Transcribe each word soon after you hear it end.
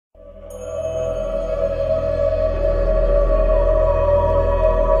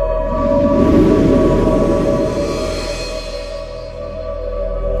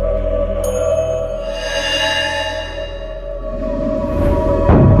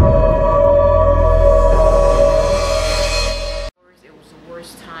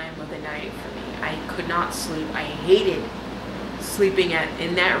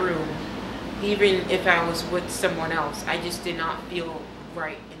in that room, even if I was with someone else. I just did not feel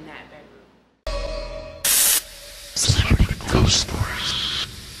right in that bedroom. Celebrity Ghost Stories.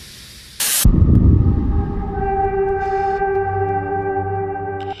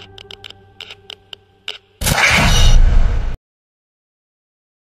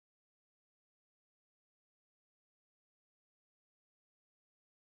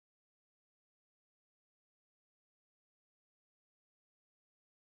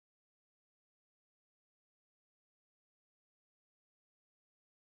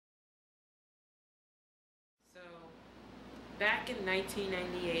 So, back in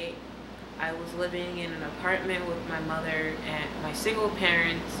 1998, I was living in an apartment with my mother and my single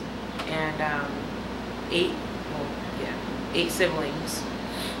parents and eight, well, yeah, 8 siblings.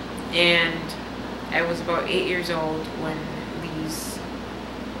 And I was about 8 years old when these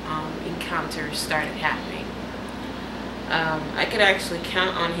encounters started happening. I could actually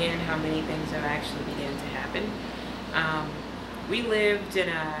count on hand how many things have actually began to happen. We lived in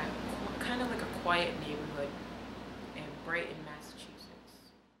a kind of like a quiet neighborhood in Brighton, Massachusetts.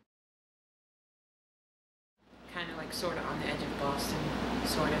 Kind of like sort of on the edge of Boston,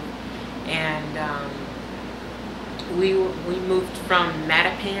 sort of. And we moved from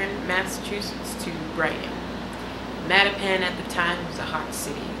Mattapan, Massachusetts to Brighton. Mattapan at the time was a hot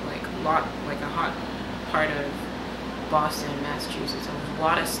city, like a hot part of Boston, Massachusetts. There was a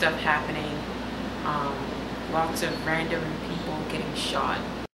lot of stuff happening, lots of random people getting shot.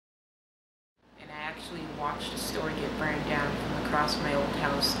 And I actually watched a store get burned down from across my old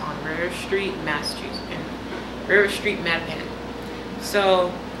house on River Street, Massachusetts, in River Street, Mattapan.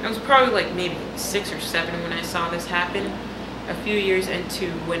 So I was probably like maybe 6 or 7 when I saw this happen. A few years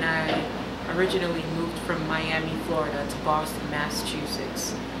into when I originally moved from Miami, Florida to Boston,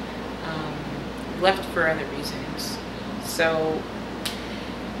 Massachusetts. Left for other reasons. So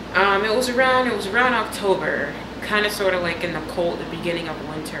it was around October, kind of sort of like in the beginning of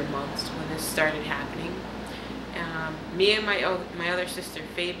winter months when this started happening. Me and my other sister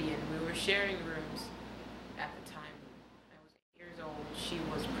Fabian, we were sharing rooms at the time. I was 8 years old. She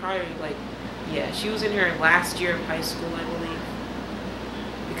was probably like, yeah, she was in her last year of high school, I believe.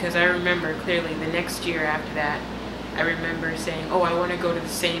 Because I remember clearly the next year after that, I remember saying, oh, I want to go to the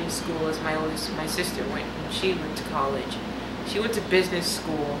same school as my sister went when she went to college. She went to business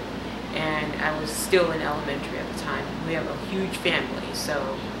school, and I was still in elementary at the time. We have a huge family,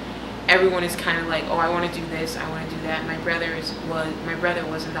 so everyone is kind of like, oh, I want to do this, I want to do that. My brother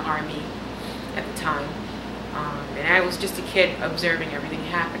was in the army at the time, and I was just a kid observing everything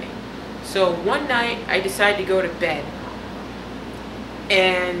happening. So one night I decided to go to bed.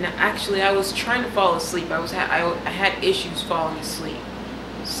 And actually, I was trying to fall asleep. I had issues falling asleep,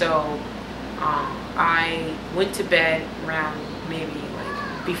 so I went to bed around maybe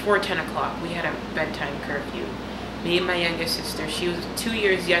like before 10 o'clock. We had a bedtime curfew. Me and my youngest sister, she was 2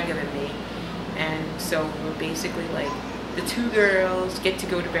 years younger than me, and so we were basically like the 2 girls get to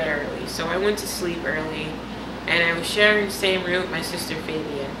go to bed early. So I went to sleep early, and I was sharing the same room with my sister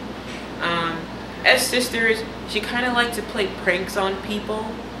Fabian. As sisters, she kind of liked to play pranks on people,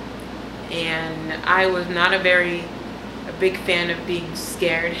 and I was not a big fan of being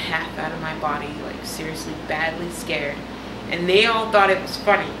scared half out of my body, like seriously badly scared, and they all thought it was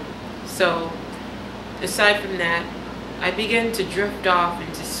funny. So aside from that, I began to drift off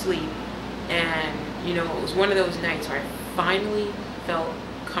into sleep, and you know, it was one of those nights where I finally felt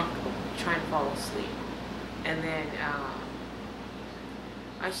comfortable trying to fall asleep, and then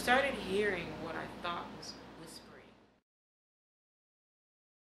I started hearing what I thought was whispering.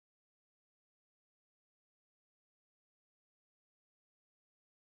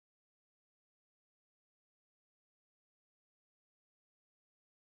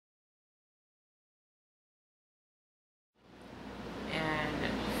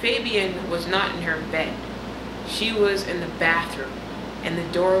 And Fabian was not in her bed. She was in the bathroom, and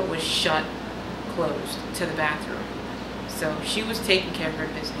the door was shut, closed to the bathroom. So she was taking care of her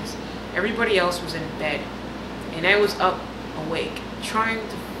business. Everybody else was in bed, and I was up, awake, trying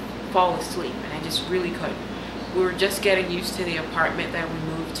to fall asleep, and I just really couldn't. We were just getting used to the apartment that we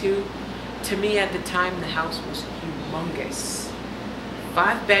moved to. To me at the time, the house was humongous.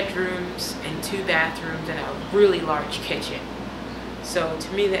 5 bedrooms and 2 bathrooms and a really large kitchen. So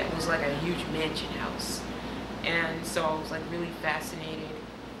to me that was like a huge mansion house. And so I was like really fascinated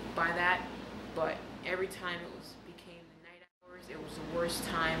by that, but every time became the night hours, it was the worst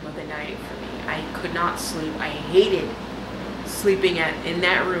time of the night for me. I could not sleep. I hated sleeping in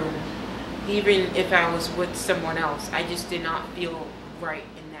that room, even if I was with someone else. I just did not feel right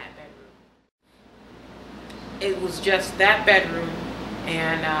in that bedroom. It was just that bedroom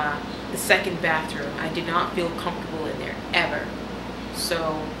And the second bathroom, I did not feel comfortable in there ever.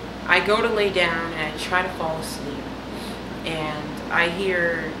 So I go to lay down and I try to fall asleep, and I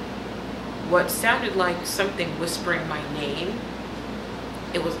hear what sounded like something whispering my name.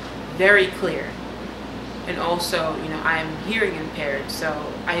 It was very clear. And also, I'm hearing impaired,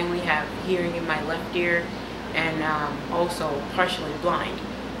 so I only have hearing in my left ear, and also partially blind.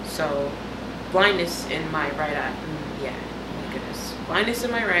 So blindness in my right eye. Yeah, my goodness. Blindness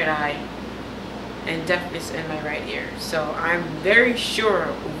in my right eye and deafness in my right ear. So I'm very sure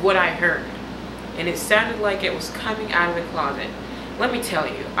of what I heard. And it sounded like it was coming out of the closet. Let me tell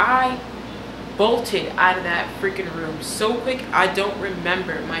you, I bolted out of that freaking room so quick I don't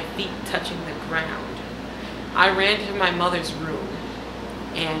remember my feet touching the ground. I ran to my mother's room,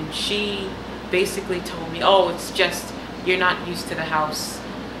 and she basically told me, oh, it's just, you're not used to the house.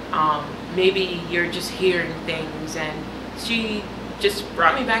 Maybe you're just hearing things. And she just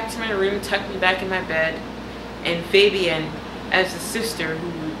brought me back to my room, tucked me back in my bed. And Fabian, as a sister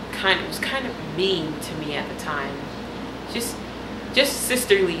who was kind of mean to me at the time, just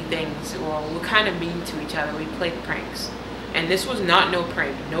sisterly things. Well, we're kind of mean to each other. We played pranks. And this was not no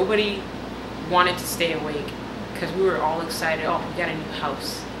prank. Nobody wanted to stay awake because we were all excited. Oh, we got a new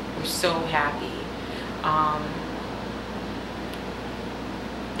house. We're so happy.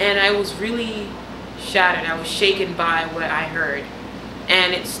 And I was really shattered. I was shaken by what I heard.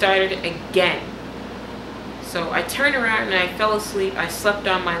 And it started again. So I turned around and I fell asleep. I slept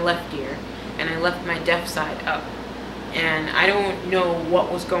on my left ear and I left my deaf side up. And I don't know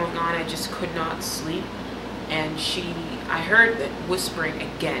what was going on. I just could not sleep. And I heard that whispering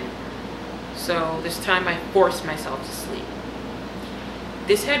again. So this time I forced myself to sleep.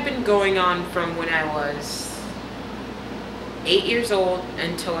 This had been going on from when I was 8 years old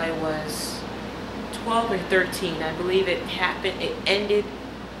until I was 12 or 13. I believe it ended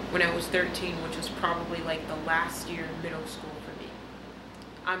when I was 13, which was probably like the last year of middle school for me.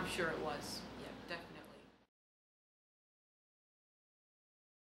 I'm sure it was. Yeah, definitely.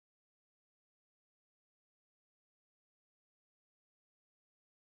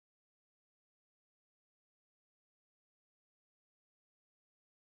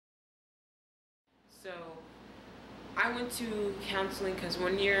 So I went to counseling because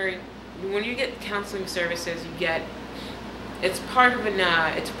when you get counseling services, it's part of an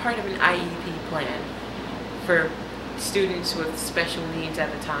IEP plan for students with special needs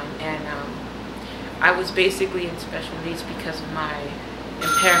at the time, and I was basically in special needs because of my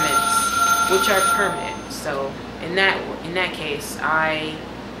impairments, which are permanent. So in that case, I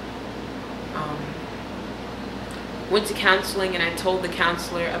went to counseling, and I told the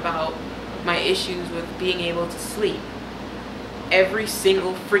counselor about my issues with being able to sleep. Every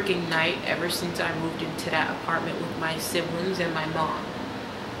single freaking night ever since I moved into that apartment with my siblings and my mom.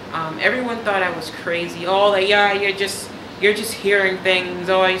 Everyone thought I was crazy. Oh, like, yeah, you're just hearing things.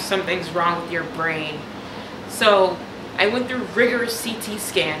 Oh, something's wrong with your brain. So I went through rigorous CT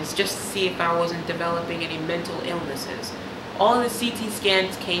scans just to see if I wasn't developing any mental illnesses. All of the CT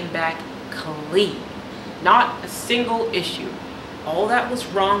scans came back clean. Not a single issue. All that was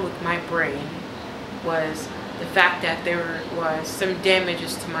wrong with my brain was the fact that there was some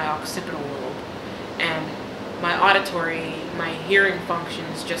damages to my occipital lobe, and my hearing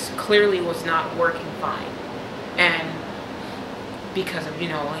functions just clearly was not working fine. And because of,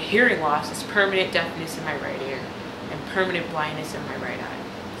 hearing loss, it's permanent deafness in my right ear and permanent blindness in my right eye.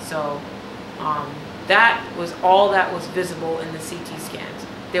 So that was all that was visible in the CT scans.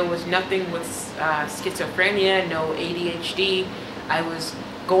 There was nothing with schizophrenia, no ADHD. I was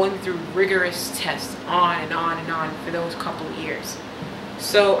going through rigorous tests on and on and on for those couple of years.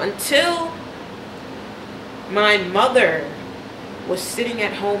 So until my mother was sitting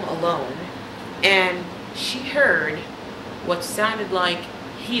at home alone, and she heard what sounded like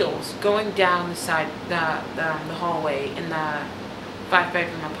heels going down the hallway in the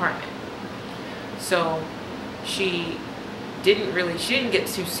 5-bedroom apartment. So she didn't get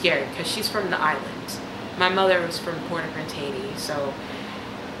too scared because she's from the islands. My mother was from Port-au-Prince, Haiti, so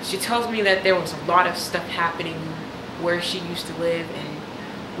she tells me that there was a lot of stuff happening where she used to live, and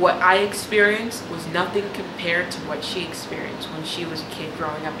what I experienced was nothing compared to what she experienced when she was a kid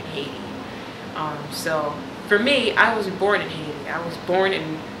growing up in Haiti. So for me, I wasn't born in Haiti. I was born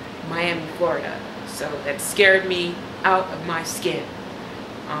in Miami, Florida. So that scared me out of my skin.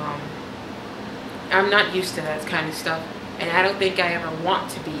 I'm not used to that kind of stuff, and I don't think I ever want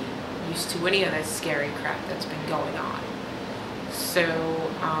to be used to any of that scary crap that's been going on. So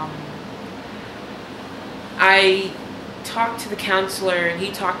I talked to the counselor, and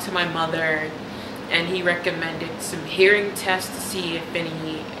he talked to my mother, and he recommended some hearing tests to see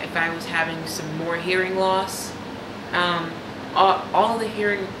if I was having some more hearing loss. All the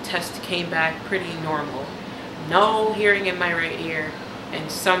hearing tests came back pretty normal. No hearing in my right ear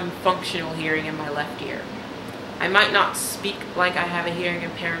and some functional hearing in my left ear. I might not speak like I have a hearing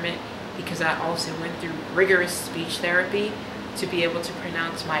impairment because I also went through rigorous speech therapy to be able to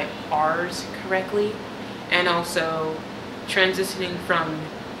pronounce my R's correctly, and also transitioning from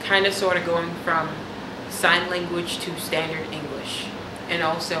sort of going from sign language to standard English, and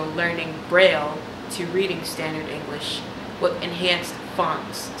also learning Braille to reading standard English with enhanced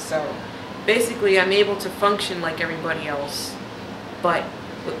fonts. So basically I'm able to function like everybody else, but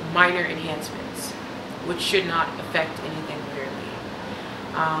with minor enhancements, which should not affect anything really.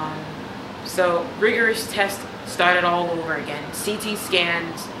 So rigorous tests started all over again. CT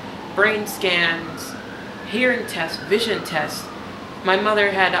scans, brain scans, hearing tests, vision tests. My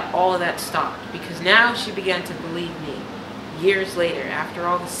mother had all of that stopped because now she began to believe me years later after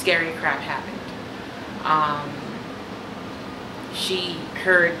all the scary crap happened. She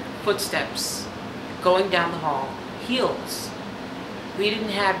heard footsteps going down the hall, heels. We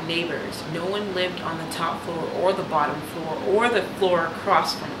didn't have neighbors. No one lived on the top floor or the bottom floor or the floor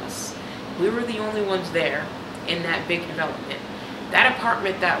across from us. We were the only ones there in that big development. That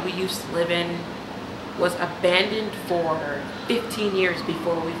apartment that we used to live in was abandoned for 15 years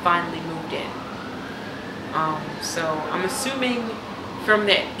before we finally moved in. So I'm assuming from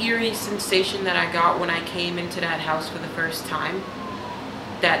the eerie sensation that I got when I came into that house for the first time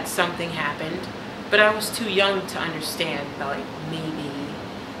that something happened, but I was too young to understand that like maybe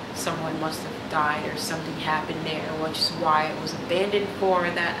someone must have died or something happened there, which is why it was abandoned for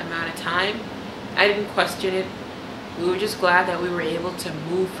that amount of time. I didn't question it. We were just glad that we were able to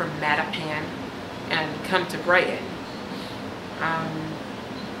move from Mattapan and come to Brighton.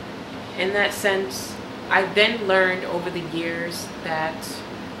 In that sense, I then learned over the years that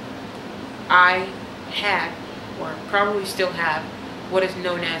I had, or probably still have, what is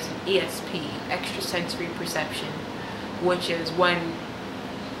known as an ESP, extrasensory perception, which is when,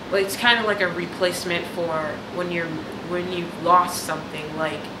 well, it's kind of like a replacement for when you've lost something,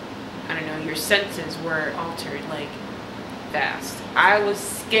 like, I don't know, your senses were altered, like, fast. I was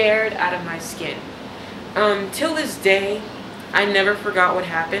scared out of my skin. Till this day, I never forgot what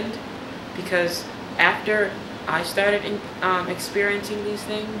happened, because after I started experiencing these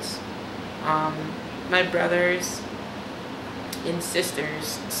things, my brothers and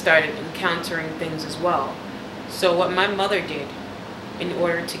sisters started encountering things as well. So what my mother did in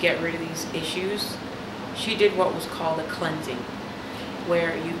order to get rid of these issues, she did what was called a cleansing,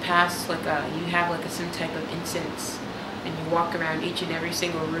 where you pass you have some type of incense and you walk around each and every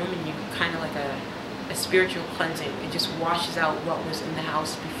single room and you kind of like a spiritual cleansing. It just washes out what was in the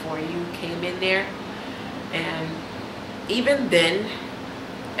house before you came in there. And even then,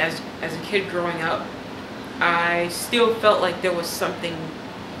 as a kid growing up, I still felt like there was something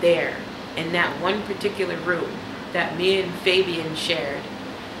there in that one particular room that me and Fabian shared.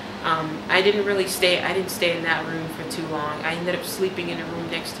 I didn't stay in that room for too long. I ended up sleeping in a room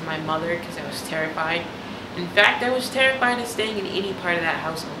next to my mother because I was terrified. In fact, I was terrified of staying in any part of that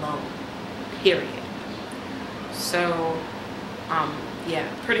house alone, period. So, yeah,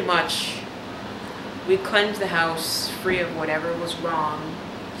 pretty much we cleansed the house free of whatever was wrong,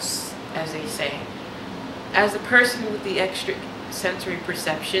 as they say. As a person with the extra sensory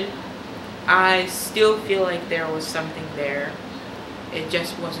perception, I still feel like there was something there. It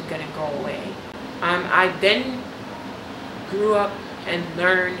just wasn't going to go away. I then grew up and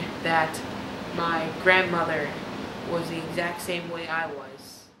learned that my grandmother was the exact same way I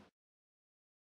was.